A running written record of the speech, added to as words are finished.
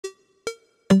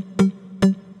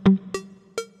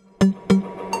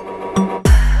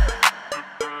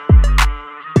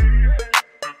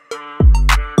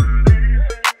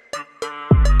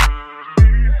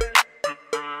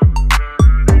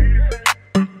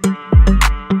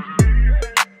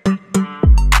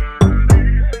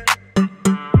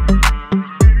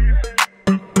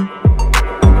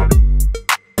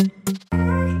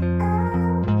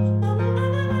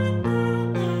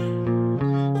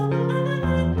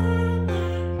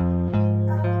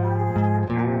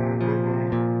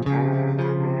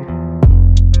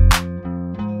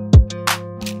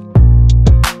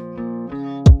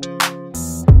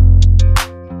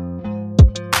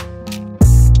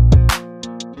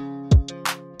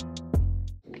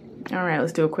All right,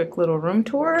 let's do a quick little room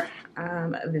tour.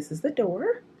 This is the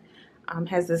door.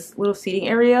 Has this little seating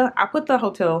area. I'll put the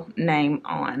hotel name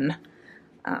on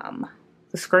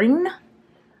the screen,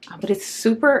 but it's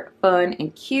super fun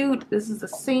and cute. This is a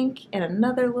sink and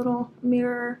another little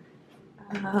mirror.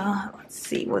 Let's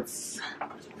see, what's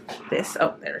this?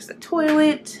 Oh, there's the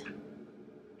toilet.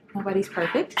 Nobody's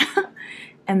perfect.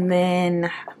 And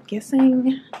then I'm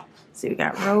guessing, let's see, we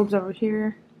got robes over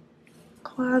here,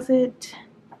 closet.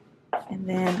 And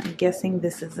then I'm guessing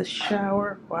this is a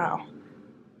shower. Wow.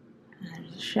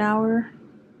 There's a shower.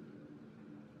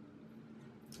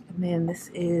 And then this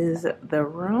is the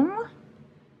room.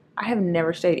 I have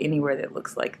never stayed anywhere that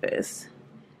looks like this.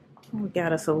 We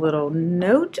got us a little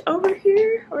note over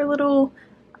here, or a little,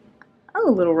 oh,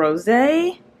 a little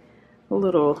rosé, a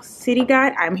little city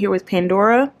guide. I'm here with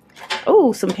Pandora.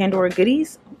 Oh, some Pandora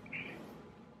goodies.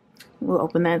 We'll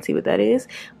open that and see what that is.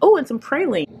 Oh, and some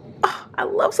praline. Oh, I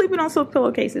love sleeping on silk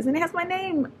pillowcases, and it has my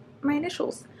name, my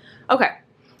initials. Okay.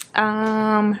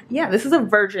 Yeah, this is a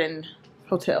Virgin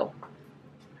hotel.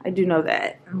 I do know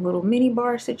that. A little mini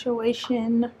bar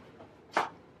situation.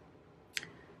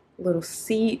 Little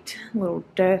seat, little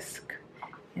desk,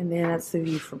 and then that's the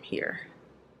view from here.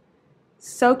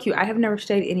 So cute. I have never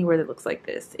stayed anywhere that looks like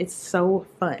this. It's so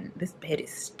fun. This bed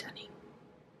is stunning.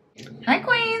 Hi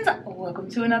queens, welcome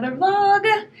to another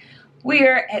vlog.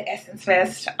 We're at Essence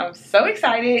Fest. I'm so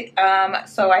excited.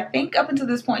 So I think up until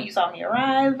this point you saw me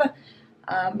arrive,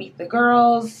 meet the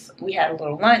girls, we had a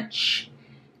little lunch,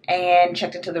 and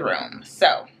checked into the room.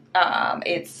 So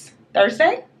it's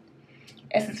Thursday.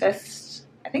 Essence Fest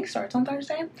I think starts on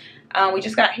Thursday. We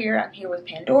just got here. I'm here with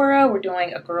Pandora. We're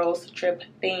doing a girls trip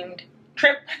themed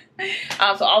trip.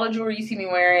 So all the jewelry you see me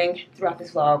wearing throughout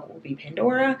this vlog will be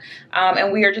Pandora.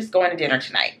 And we are just going to dinner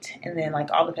tonight. And then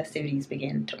like all the festivities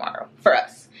begin tomorrow for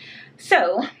us.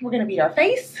 So we're gonna beat our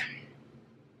face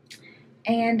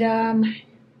and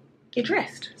get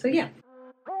dressed. So yeah.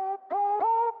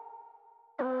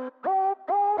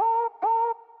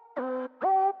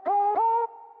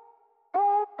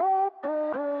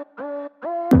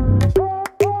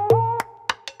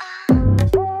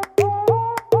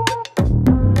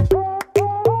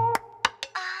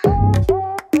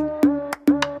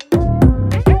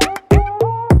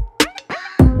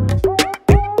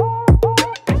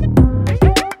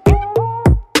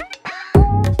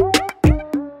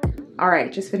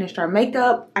 Alright, just finished our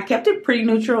makeup. I kept it pretty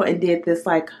neutral and did this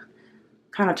like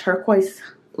kind of turquoise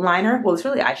liner. Well, it's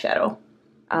really eyeshadow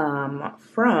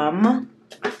from,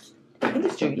 I think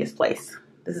it's Juvia's Place.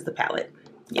 This is the palette.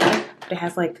 Yeah, it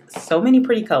has like so many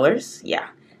pretty colors. Yeah,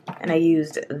 and I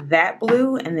used that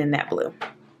blue and then that blue.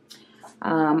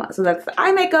 So that's the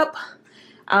eye makeup.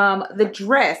 The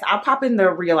dress, I'll pop in the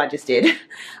reel I just did.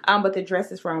 But the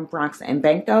dress is from Bronx and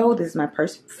Banco. This is my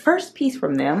first piece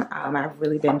from them. I've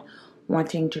really been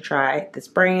wanting to try this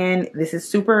brand. This is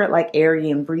super like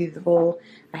airy and breathable.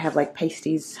 I have like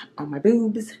pasties on my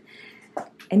boobs.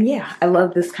 And yeah, I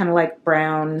love this kind of like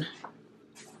brown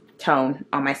tone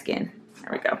on my skin.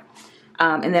 There we go.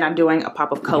 And then I'm doing a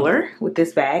pop of color with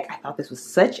this bag. I thought this was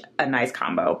such a nice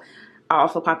combo. I'll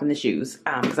also pop in the shoes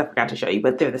because I forgot to show you,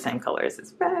 but they're the same color as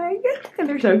this bag and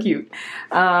they're so cute.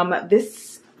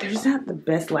 There's not the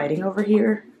best lighting over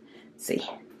here. Let's see.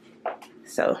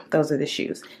 So those are the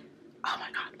shoes. Oh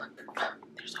my God, look,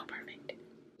 they're so perfect.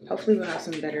 Hopefully we'll have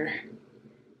some better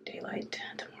daylight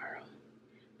tomorrow.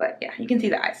 But yeah, you can see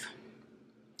the eyes.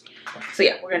 So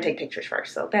yeah, we're gonna take pictures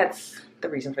first. So that's the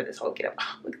reason for this whole get up.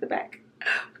 Oh, look at the back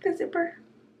with the zipper.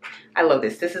 I love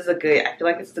this. This is a good, I feel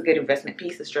like this is a good investment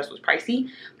piece. This dress was pricey,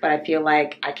 but I feel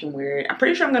like I can wear it. I'm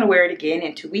pretty sure I'm gonna wear it again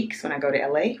in 2 weeks when I go to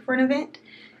LA for an event.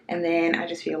 And then I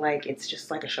just feel like it's just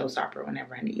like a showstopper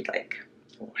whenever I need like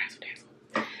a little razzle dazzle.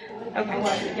 Okay.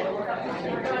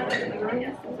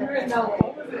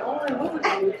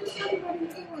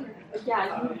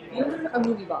 Yeah, you're a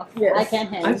movie boss. Yes. I can't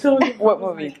hang. I told you. What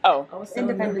movie? Oh.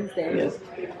 Independence Day. Yes.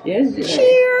 Yes.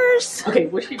 Cheers. Okay,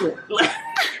 what's she doing?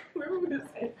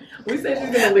 We said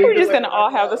she's gonna leave. We're just gonna all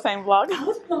have the same vlog. I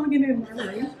was plugging in my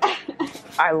room.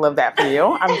 I love that for you.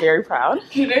 I'm very proud.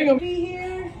 She ain't gonna be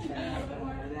here.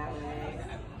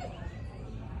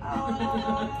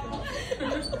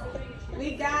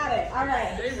 We got it. All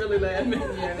right. They really laughing.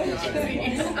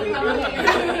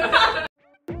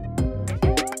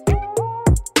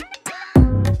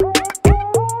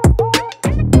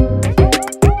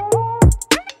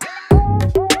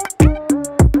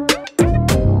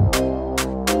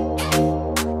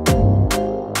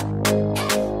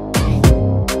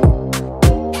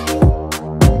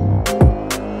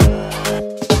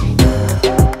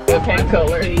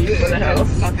 Color for the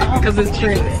house because it's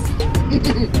trending.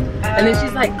 And then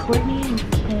she's like, Courtney and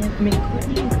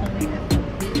Chloe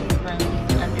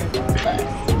have under the bus.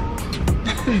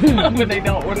 But they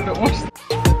don't order the orange.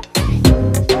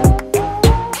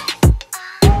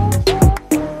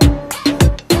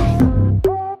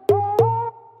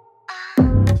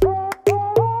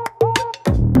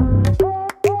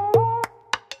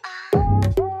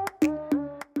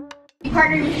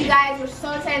 Partnering with you guys. We're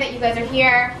so excited that you guys are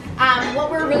here. What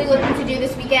we're really looking to do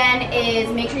this weekend is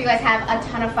make sure you guys have a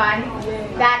ton of fun.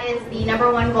 That is the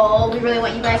 #1 goal. We really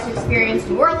want you guys to experience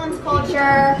New Orleans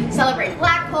culture, celebrate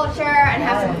Black culture, and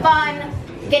have some fun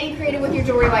getting creative with your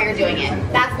jewelry while you're doing it.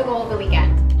 That's the goal of the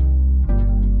weekend.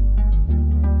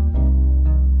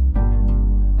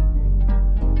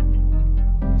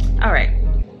 All right,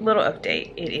 little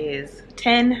update. It is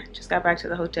 10. Just got back to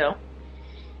the hotel.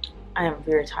 I am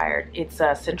very tired. It's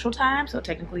Central Time, so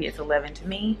technically it's 11 to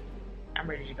me. I'm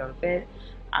ready to go to bed.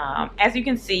 As you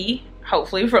can see,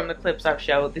 hopefully from the clips I've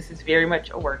showed, this is very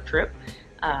much a work trip.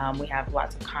 We have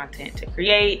lots of content to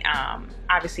create.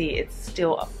 Obviously, it's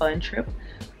still a fun trip.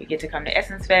 We get to come to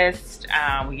Essence Fest.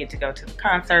 We get to go to the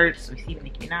concerts. We see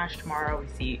Nicki Minaj tomorrow. We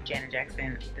see Janet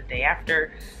Jackson the day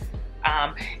after.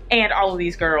 And all of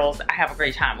these girls I have a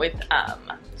great time with.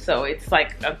 So it's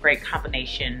like a great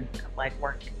combination of like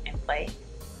work and play.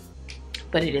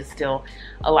 But it is still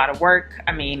a lot of work.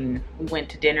 I mean, we went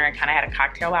to dinner and kind of had a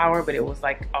cocktail hour, but it was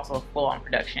like also a full-on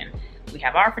production. We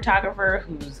have our photographer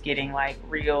who's getting like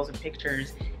reels and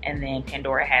pictures, and then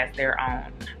Pandora has their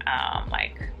own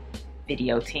like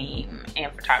video team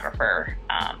and photographer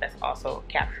that's also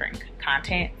capturing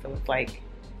content. So it's like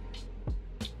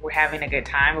we're having a good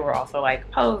time, but we're also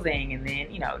like posing and then,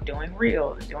 you know, doing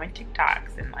reels and doing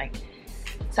TikToks and like,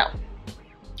 so.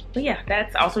 But yeah,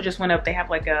 that's also just went up. They have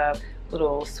like a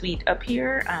little suite up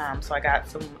here. So I got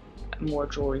some more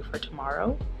jewelry for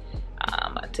tomorrow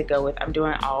to go with. I'm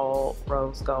doing all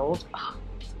rose gold. Oh,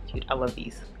 so cute. I love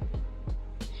these.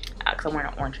 Because I'm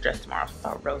wearing an orange dress tomorrow, so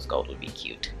I thought rose gold would be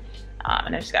cute.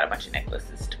 And I just got a bunch of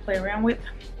necklaces to play around with.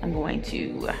 I'm going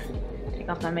to take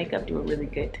off my makeup, do a really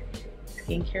good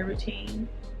skincare routine.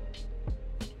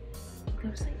 Go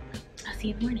to sleep. I'll see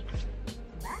you in the morning.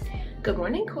 Bye. Good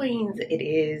morning, queens. It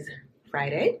is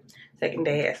Friday, second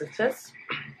day at Essence Fest.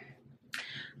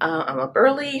 I'm up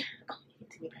early. Oh, you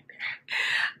can see me back there.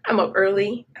 I'm up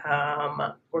early.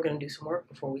 We're gonna do some work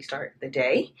before we start the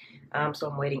day. So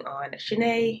I'm waiting on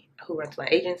Shanae, who runs my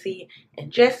agency,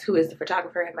 and Jess, who is the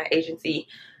photographer at my agency.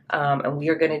 And we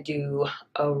are gonna do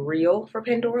a reel for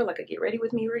Pandora, like a get ready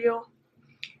with me reel.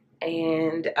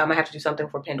 And I have to do something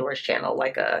for Pandora's channel,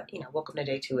 like a, you know, welcome to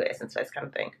day 2 at Essence Fest kind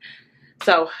of thing.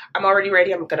 So I'm already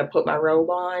ready. I'm gonna put my robe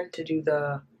on to do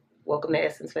the welcome to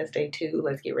Essence Fest day 2.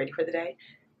 Let's get ready for the day.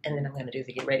 And then I'm gonna do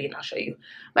the get ready and I'll show you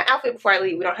my outfit before I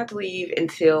leave. We don't have to leave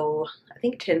until I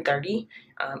think 10:30.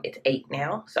 It's 8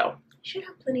 now, so should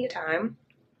have plenty of time.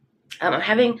 I'm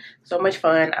having so much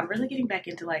fun. I'm really getting back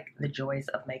into like the joys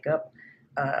of makeup.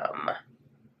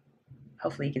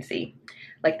 Hopefully you can see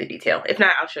like the detail. If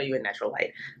not, I'll show you in natural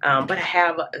light. But I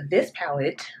have this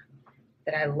palette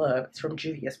that I love. It's from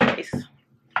Juvia's Place.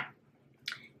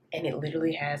 And it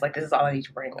literally has, like, this is all I need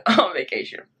to bring on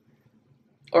vacation.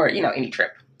 Or, you know, any trip.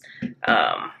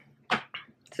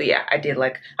 So yeah, I did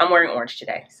like, I'm wearing orange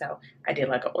today. So I did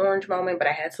like an orange moment, but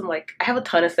I had some like, I have a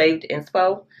ton of saved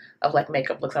inspo of like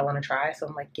makeup looks I want to try. So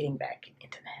I'm like getting back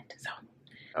into that.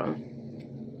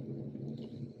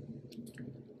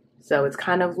 So it's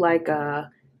kind of like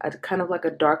a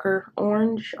darker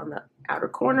orange on the outer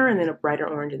corner, and then a brighter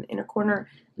orange in the inner corner,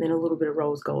 and then a little bit of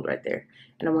rose gold right there.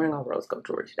 And I'm wearing all rose gold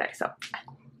jewelry today, so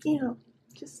you know,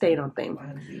 just staying on theme.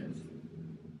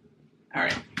 All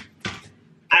right,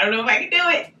 I don't know if I can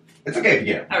do it. It's okay if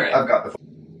you can. All right, I've got the.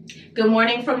 Good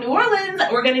morning from New Orleans.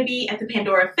 We're going to be at the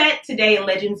Pandora Fête today in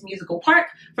Legends Musical Park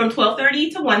from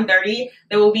 12:30 to 1:30.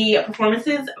 There will be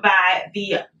performances by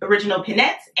the original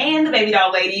Pinettes and the Baby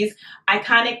Doll Ladies,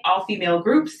 iconic all-female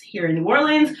groups here in New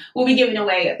Orleans. We'll be giving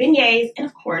away beignets and,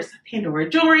 of course, Pandora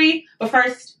jewelry. But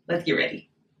first, let's get ready.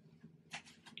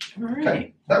 All right.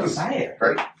 Okay, that was Fire.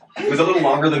 great. It was a little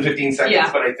longer than 15 seconds, Yeah.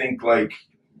 but I think like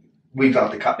we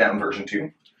got the cut down version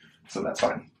too, so that's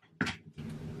fine.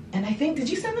 And I think, did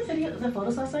you send the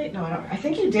photos last night? No, I don't. I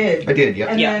think you did. I did, yeah.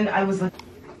 And then I was like,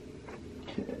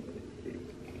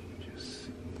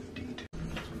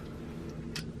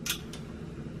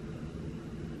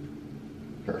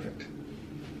 Perfect.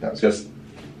 That was just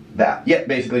that. Yeah,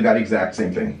 basically that exact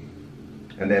same thing.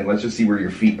 And then let's just see where your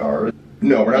feet are.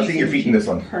 No, we're not seeing your feet in this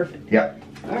one. Perfect. Yeah.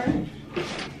 All right.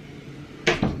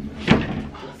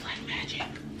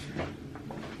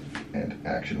 And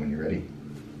action when you're ready.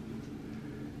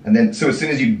 And then, so as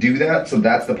soon as you do that, so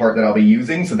that's the part that I'll be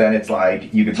using, so then it's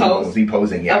like, you can Pose. see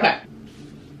posing, yeah. Okay.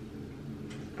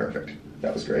 Perfect.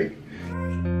 That was great.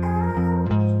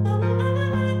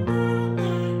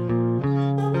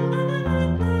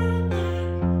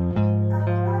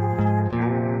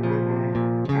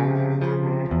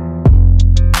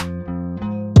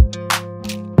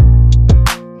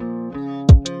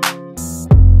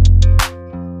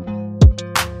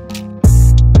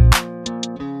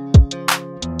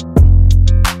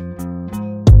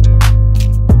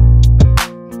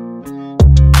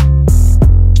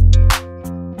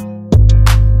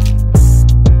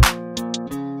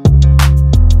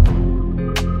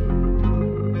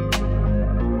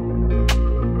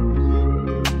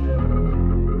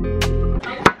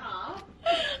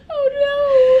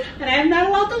 And I'm not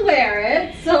allowed to wear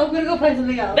it, so I'm gonna go find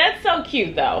something else. That's so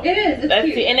cute, though. It is. It's That's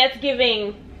cute. and that's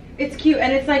giving It's cute,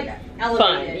 and it's like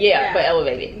elevated. fun. Yeah, but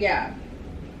elevated. Yeah.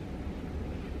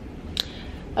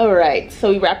 All right, so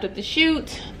we wrapped up the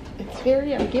shoot.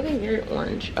 I'm giving very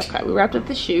orange. Okay, we wrapped up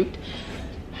the shoot.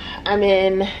 I'm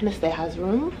in Miss Deja's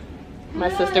room. My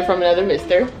sister from another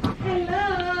mister.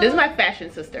 Hello. This is my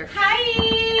fashion sister.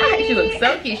 Hi. She looks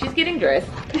so cute. She's getting dressed.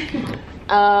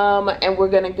 And we're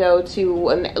gonna go to,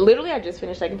 literally I just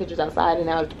finished taking pictures outside and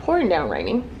now it's pouring down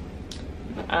raining.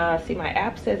 See, my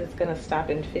app says it's gonna stop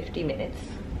in 50 minutes.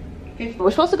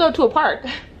 We're supposed to go to a park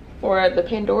for the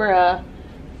Pandora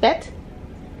Fête.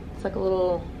 It's like a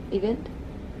little event.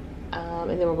 And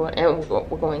then we're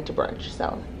going to brunch.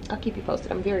 So I'll keep you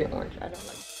posted. I'm very orange. I don't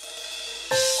like.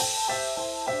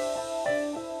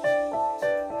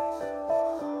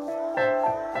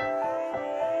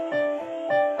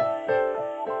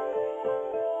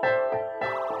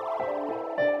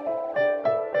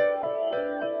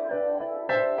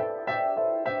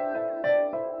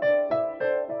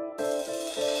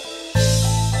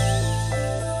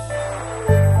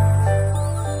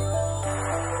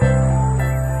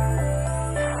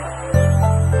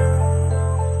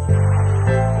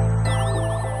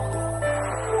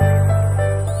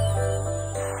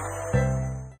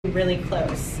 Really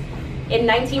close. In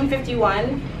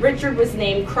 1951, Richard was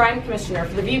named crime commissioner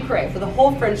for the Vieux Carré for the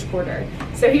whole French Quarter.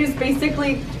 So he was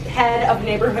basically head of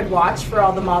neighborhood watch for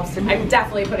all the mobsters. I'm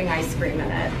definitely putting ice cream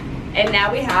in it. And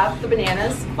now we have the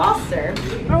Bananas Foster.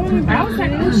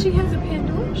 She has a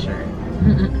Pandora shirt.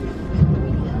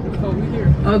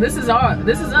 Oh, this is us.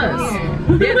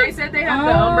 Yeah, they said they have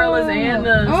the umbrellas and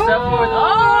the stuff for.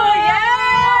 Oh,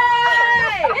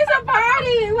 yay! It's a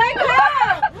party. Wake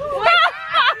up!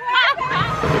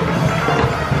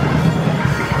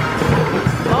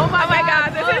 Oh my God,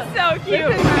 this is so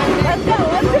cute. Let's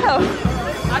go.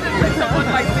 I just took someone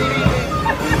like CD.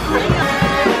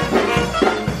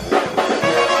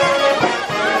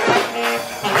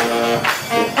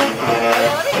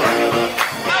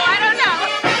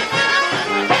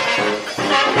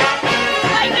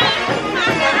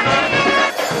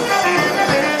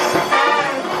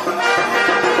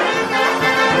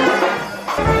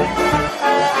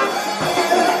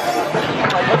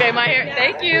 Okay, my hair.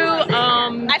 Thank you.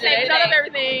 Today thought of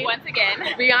everything. Once again,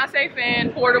 Beyonce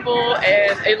fan, portable,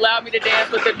 and it allowed me to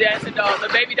dance with the dancing dolls, the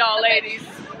baby doll ladies.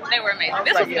 They were amazing.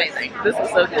 This was amazing. This was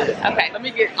so good. Okay, Let me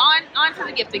get on to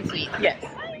the gifting suite. Yes.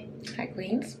 Hi,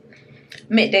 Queens.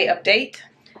 Midday update.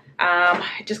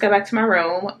 I just got back to my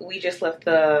room. We just left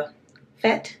the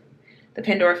fete, the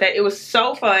Pandora Fête. It was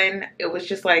so fun. It was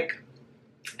just like,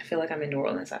 I feel like I'm in New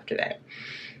Orleans after that.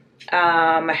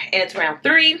 And it's around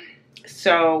 3.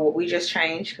 So we just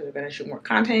changed because we're going to shoot more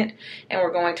content, and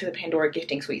we're going to the Pandora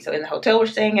gifting suite. So in the hotel we're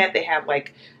staying at, they have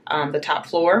like the top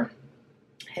floor,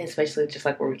 and it's basically just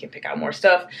like where we can pick out more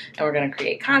stuff, and we're going to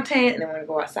create content, and then we're going to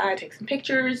go outside, take some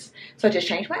pictures. So I just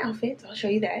changed my outfit, so I'll show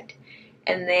you that.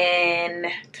 And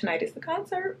then tonight is the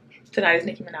concert. Tonight is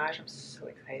Nicki Minaj. I'm so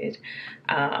excited.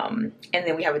 And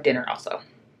then we have a dinner also.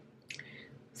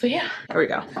 So yeah, there we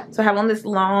go. So I have on this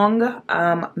long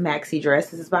maxi dress.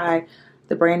 This is by,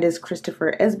 the brand is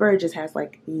Christopher Esber. It just has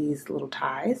like these little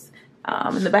ties.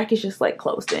 And the back is just like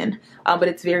closed in. But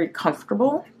it's very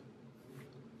comfortable.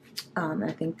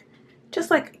 I think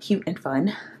just like cute and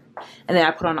fun. And then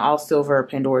I put on all silver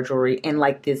Pandora jewelry in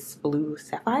like this blue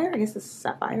sapphire. I guess this is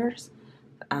sapphires.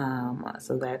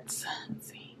 So that's, let's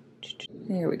see.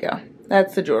 There we go.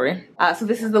 That's the jewelry. So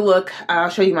this is the look. I'll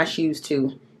show you my shoes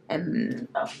too. And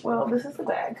well, this is the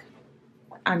bag.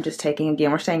 I'm just taking,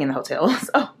 again, we're staying in the hotel.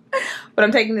 So, but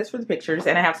I'm taking this for the pictures,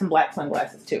 and I have some black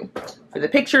sunglasses too for the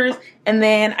pictures. And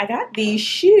then I got these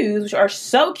shoes, which are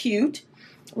so cute.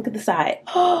 Look at the side.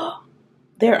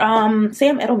 They're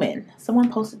Sam Edelman. Someone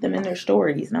posted them in their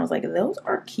stories, and I was like, those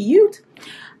are cute.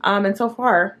 And so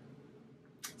far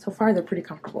they're pretty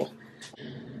comfortable.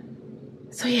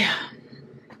 So yeah,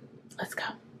 let's go.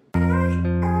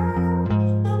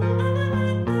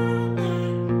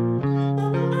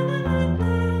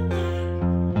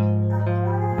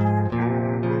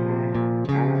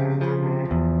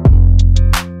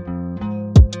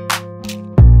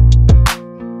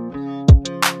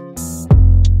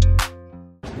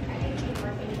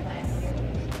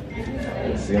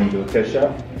 See him do a test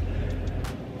shot.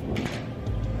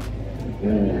 Ooh,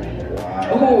 wow.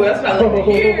 Oh, that's what I like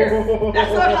to hear.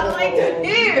 That's what I like to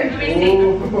hear.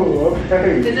 Ooh,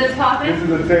 okay. Is this popping? This is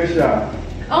a test shot.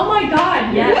 Oh my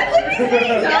god, yes. This is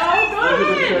a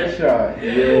test shot.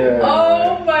 Yeah.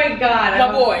 Oh my god.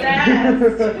 My boy.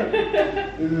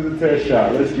 This is a test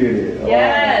shot. Let's get it.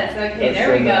 Yes. Wow. Okay, That's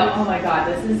there we so go. nice. Oh my god,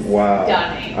 this is Wow.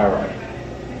 stunning. All right.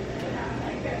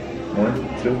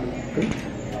 1, 2, 3.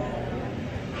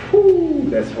 Whoo,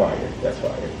 that's fire. That's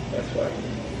fire. That's fire.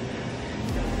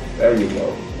 There you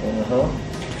go.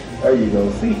 There you go.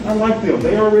 See, I like them.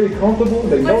 They already comfortable.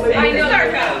 They know they I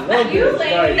know. You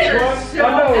ladies are so. I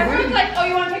know. Everyone's like, oh,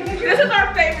 you want to take pictures? This is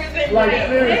our favorite thing. Like,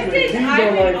 seriously, this is, these I'm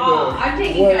are like in awe. the- I'm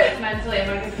taking what? notes mentally. I'm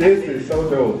like, This is so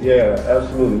dope. Yeah,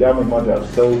 absolutely. That makes my job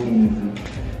so easy.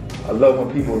 I love when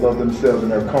people love themselves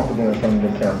and they're comfortable in front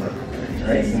of the camera.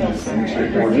 Right? So make sure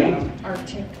for you.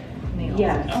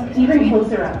 Yeah, even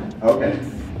closer up. Okay.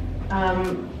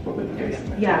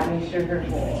 Yeah, make sure her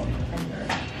whole.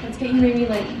 let's get you maybe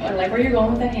like where you're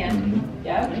going with that hand.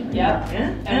 Yep.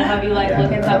 And we'll have you like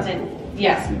look at something.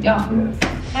 Yes. Yeah.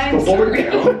 I'm sorry.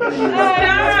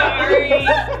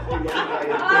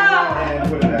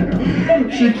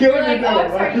 She killing Like, it oh, though.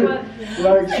 I'm sorry, what?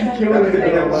 Like she killing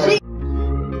it though.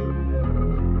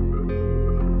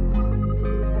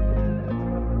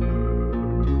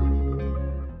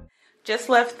 Just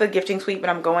left the gifting suite, but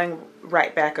I'm going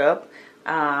right back up.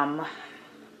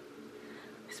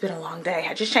 It's been a long day.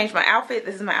 I just changed my outfit.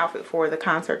 This is my outfit for the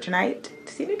concert tonight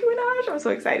to see Nicki Minaj. I'm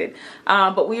so excited.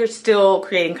 But we are still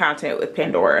creating content with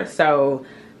Pandora. So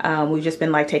we've just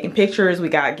been like taking pictures. We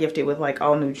got gifted with like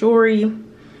all new jewelry.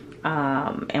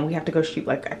 And we have to go shoot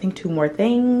like I think 2 more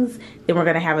things. Then we're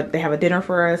gonna have they have a dinner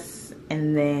for us,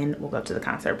 and then we'll go to the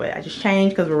concert. But I just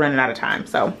changed because we're running out of time.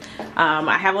 So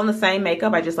I have on the same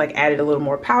makeup. I just like added a little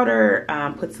more powder,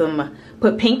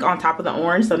 put pink on top of the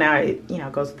orange, so now it, you know,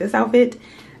 goes with this outfit.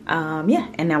 Yeah,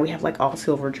 and now we have like all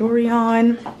silver jewelry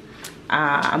on.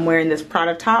 I'm wearing this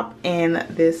Prada top and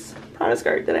this Prada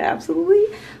skirt that I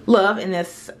absolutely love, and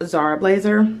this Zara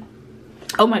blazer.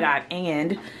 Oh my god.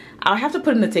 And I'll have to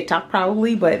put in the TikTok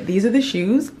probably, but these are the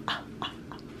shoes.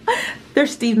 They're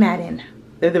Steve Madden.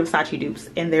 They're the Versace dupes,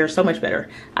 and they're so much better.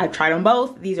 I've tried them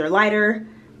both. These are lighter.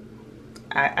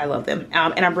 I love them.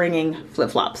 And I'm bringing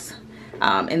flip-flops.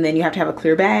 And then you have to have a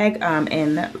clear bag.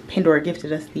 And Pandora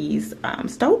gifted us these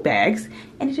stove bags,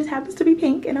 and it just happens to be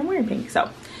pink, and I'm wearing pink. So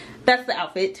that's the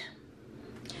outfit.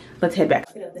 Let's head back.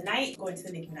 Outfit of the night, going to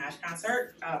the Nicki Minaj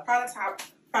concert. Prada top,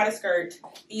 Prada skirt.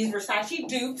 These Versace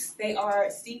dupes, they are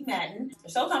Steve Madden. They're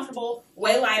so comfortable,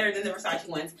 way lighter than the Versace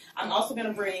ones. I'm also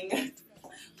gonna bring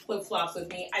flip-flops with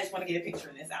me. I just want to get a picture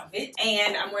in this outfit.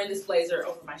 And I'm wearing this blazer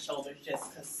over my shoulders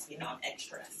just because, you know, I'm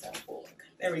extra. So cool.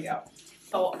 There we go.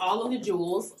 So all of the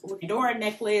jewels, Pandora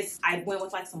necklace. I went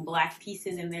with like some black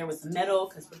pieces in there with some metal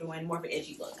because we're doing more of an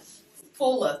edgy look.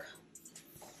 Full look.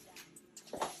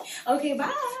 Okay,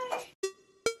 bye.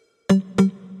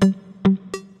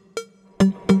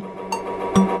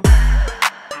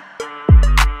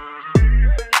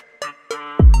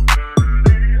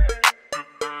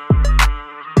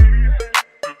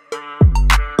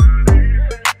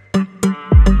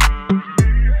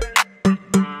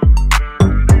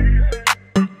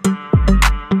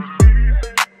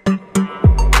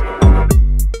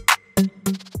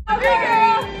 Okay.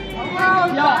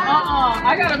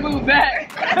 I gotta move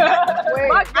back.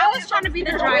 I was trying to be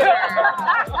the driver.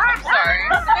 I'm sorry.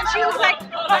 And she was like,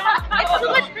 it's too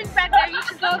much drink back there. You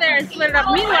should go there and split it up.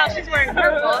 Meanwhile, she's wearing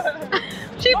purple.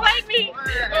 She blamed me.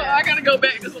 I gotta go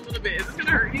back just a little bit. Is this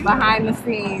gonna hurt you? Behind the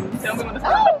scenes. Tell me when to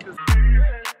stop.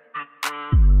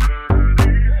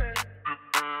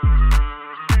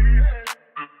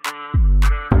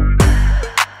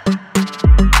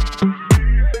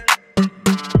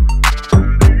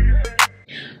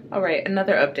 All right,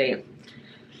 another update.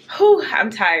 Whew, I'm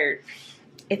tired.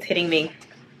 It's hitting me.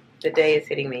 The day is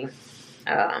hitting me.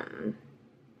 Tired.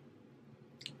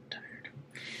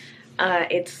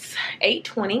 It's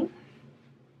 8:20.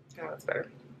 Oh, that's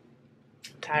better.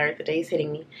 I'm tired. The day is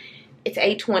hitting me. It's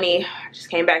 8:20. I just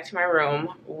came back to my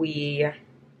room. We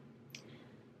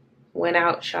went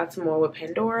out, shot some more with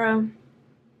Pandora.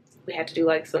 We had to do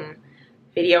like some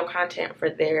video content for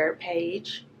their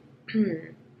page.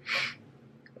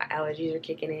 My allergies are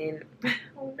kicking in.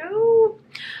 Oh no.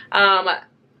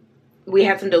 We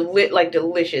had some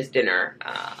delicious dinner.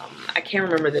 I can't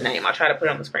remember the name. I'll try to put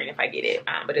it on the screen if I get it.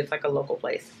 But it's like a local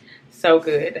place. So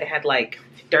good. They had like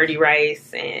dirty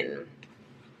rice and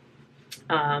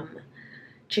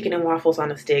chicken and waffles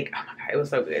on a stick. Oh my god, it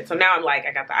was so good. So now I'm like,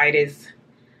 I got the itis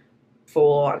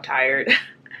full. I'm tired.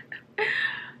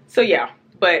 So yeah,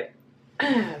 but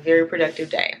very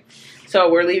productive day. So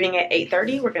we're leaving at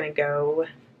 8:30. We're gonna go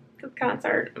to the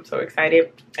concert. I'm so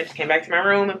excited. I just came back to my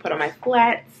room and put on my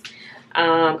flats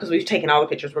because we've taken all the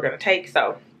pictures we're gonna take,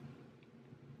 so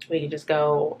we can just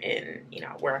go and, you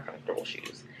know, wear our comfortable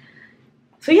shoes.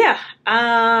 So yeah,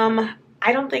 I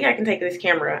don't think I can take this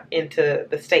camera into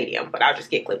the stadium, but I'll just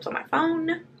get clips on my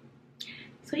phone.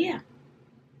 So yeah,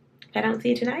 if I don't see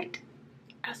you tonight,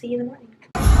 I'll see you in the morning.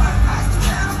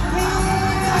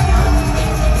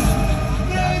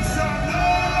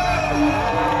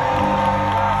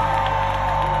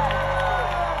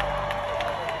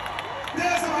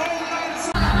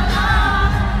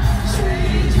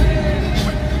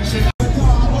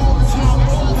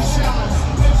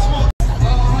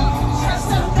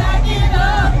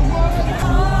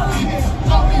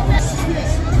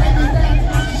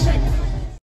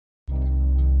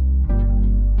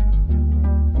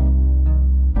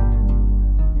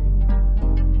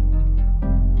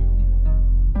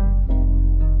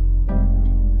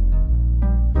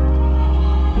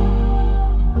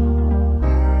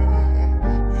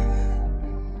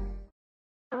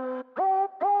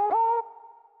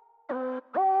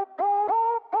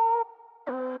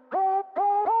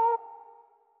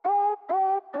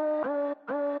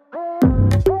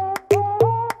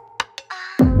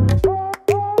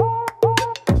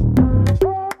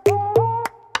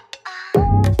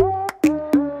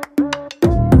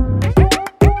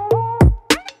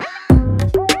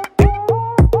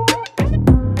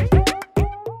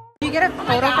 Get a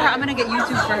photo for her. I'm gonna get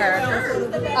YouTube for her.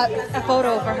 A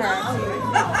photo for her.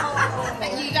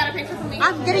 You got a picture for me?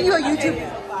 I'm getting you a YouTube.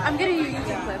 I'm getting you a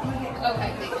YouTube clip.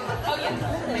 Okay, thank you. Oh, yeah.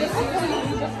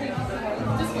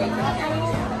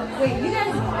 Wait, you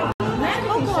guys.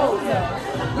 Coco.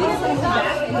 You guys want to back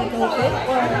in the go fit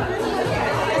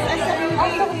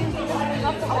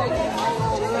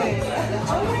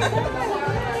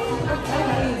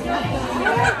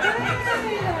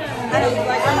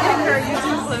I'm getting her a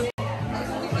YouTube clip.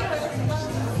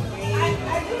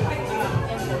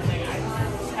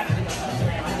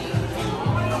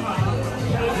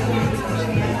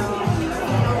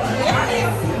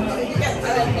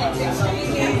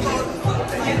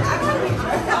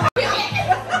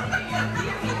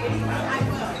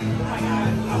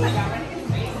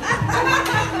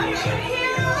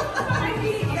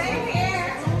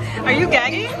 Are you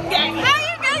gagging? Hi,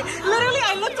 you guys. Literally,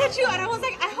 I looked at you and I was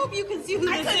like, I hope you can see who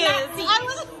this is.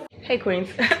 Hey Queens,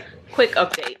 quick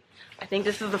update. I think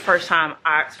this is the first time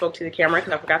I spoke to the camera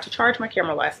because I forgot to charge my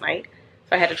camera last night.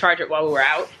 So I had to charge it while we were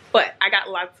out. But I got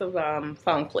lots of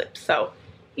phone clips. So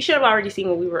you should have already seen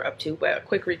what we were up to. But a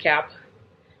quick recap.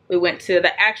 We went to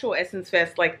the actual Essence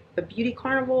Fest, like the beauty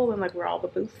carnival and like where all the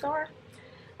booths are.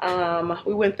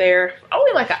 We went there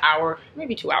only like an hour,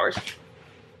 maybe 2 hours.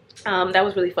 That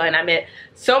was really fun. I met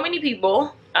so many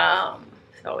people.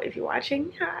 So if you're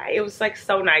watching, hi. It was like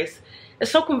so nice. It's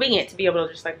so convenient to be able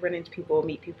to just like run into people,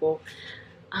 meet people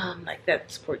like that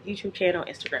support YouTube channel,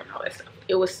 Instagram, and all that stuff.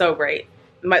 It was so great.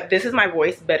 This is my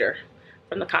voice better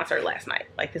from the concert last night.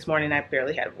 Like this morning, I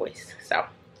barely had a voice. So,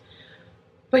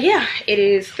 but yeah, it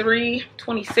is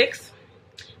 3:26.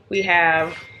 We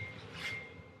have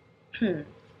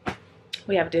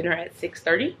dinner at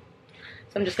 6:30.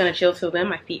 So I'm just gonna chill till then.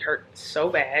 My feet hurt so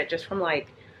bad just from like,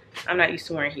 I'm not used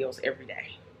to wearing heels every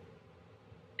day.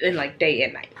 in like day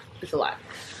and night. It's a lot.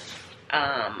 So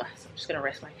I'm just gonna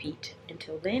rest my feet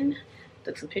until then.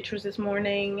 Took some pictures this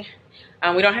morning.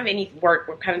 We don't have any work.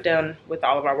 We're kind of done with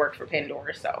all of our work for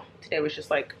Pandora, so today was just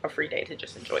like a free day to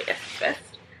just enjoy Essence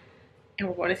Fest. And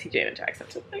we're going to see Janet Jackson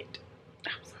tonight.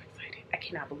 I'm so excited. I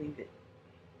cannot believe it.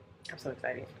 I'm so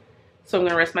excited. So I'm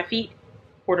gonna rest my feet,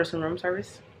 order some room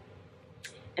service,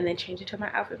 and then change into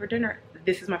my outfit for dinner.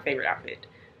 This is my favorite outfit.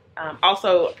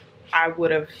 Also, I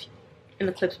would have, in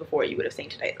the clips before, you would have seen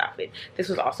today's outfit. This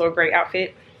was also a great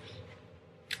outfit.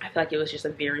 I feel like it was just a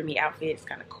very me outfit. It's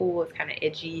kind of cool, it's kind of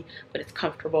edgy, but it's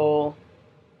comfortable.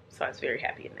 So I was very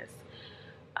happy in this.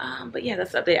 But yeah,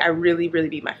 that's the update. I really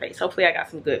beat my face. Hopefully I got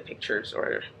some good pictures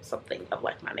or something of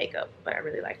like my makeup, but I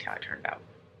really liked how it turned out.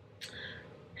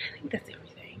 I think that's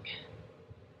everything.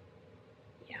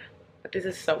 Yeah, but this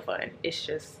is so fun. It's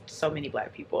just so many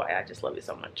black people. I just love it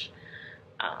so much.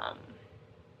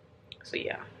 So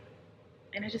yeah,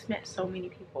 and I just met so many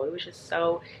people. It was just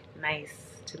so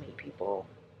nice to meet people.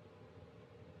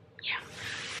 Yeah.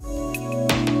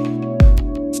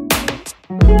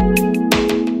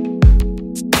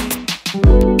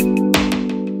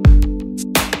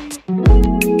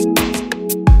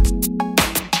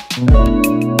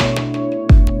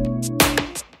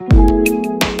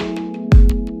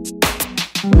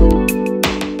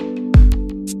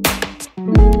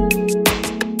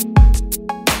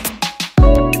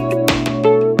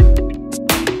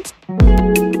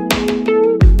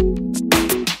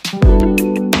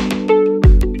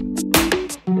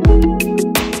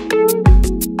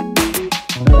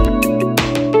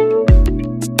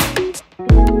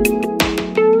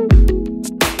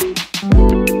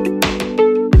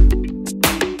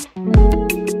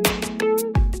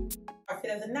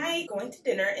 Outfit of the night, going to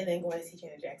dinner, and then going to see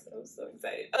Janet Jackson. I'm so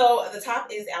excited. Oh, the top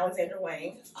is Alexander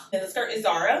Wang. Then the skirt is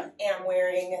Zara, and I'm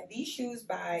wearing these shoes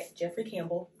by Jeffrey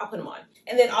Campbell. I'll put them on.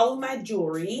 And then all of my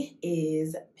jewelry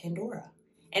is Pandora.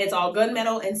 And it's all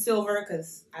gunmetal and silver,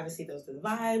 because obviously those are the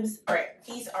vibes. All right,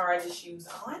 these are the shoes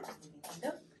on.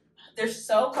 They're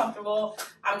so comfortable.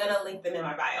 I'm gonna link them in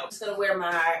my bio. I'm just gonna wear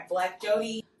my black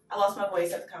Jody. I lost my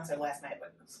voice at the concert last night,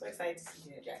 but I'm so excited to see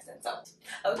Janet Jackson. So,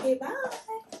 okay, bye.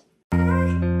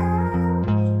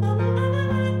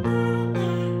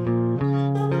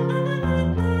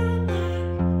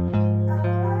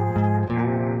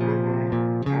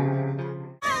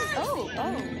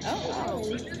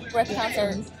 We're at the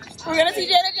concert. We're gonna see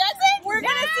Janet Jackson. We're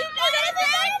gonna see Janet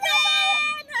Jackson.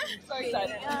 So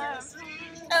excited.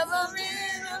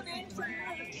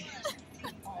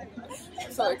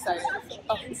 I'm so excited.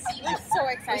 Oh, I'm so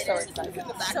excited.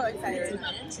 So excited.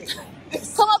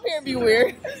 Come up here and be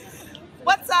weird.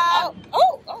 What's up?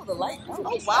 Oh, the light.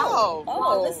 Oh, wow.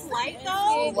 Oh, this light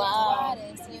though. Wow.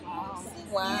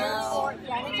 Wow.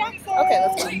 Okay,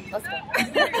 let's go. Let's go.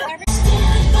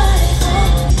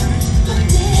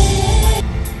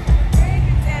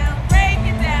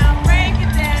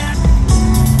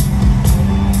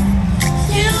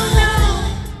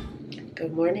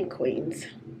 Good morning, queens.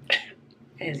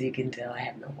 As you can tell, I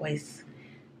have no voice.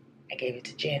 I gave it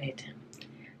to Janet.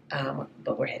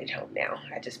 But we're headed home now.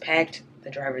 I just packed.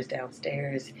 The driver's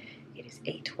downstairs. It is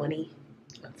 8:20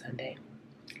 on Sunday.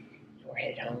 And we're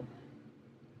headed home.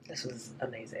 This was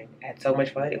amazing. I had so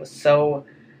much fun. It was so,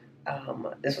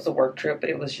 this was a work trip, but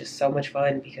it was just so much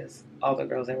fun because all the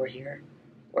girls that were here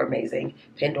were amazing.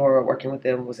 Pandora, working with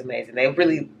them was amazing. They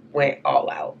really went all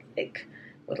out, like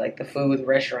with like the food, the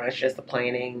restaurants, just the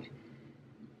planning.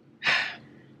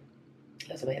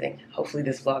 That's amazing. Hopefully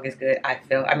this vlog is good.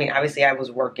 I mean, obviously I was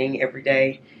working every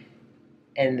day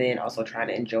and then also trying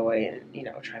to enjoy and, you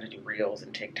know, trying to do reels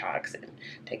and TikToks and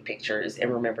take pictures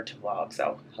and remember to vlog.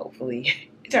 So hopefully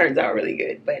it turns out really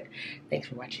good. But thanks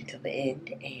for watching till the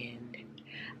end, and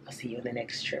I'll see you in the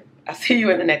next trip. I'll see you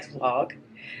in the next vlog.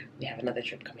 We have another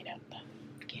trip coming up.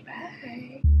 Okay,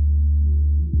 bye.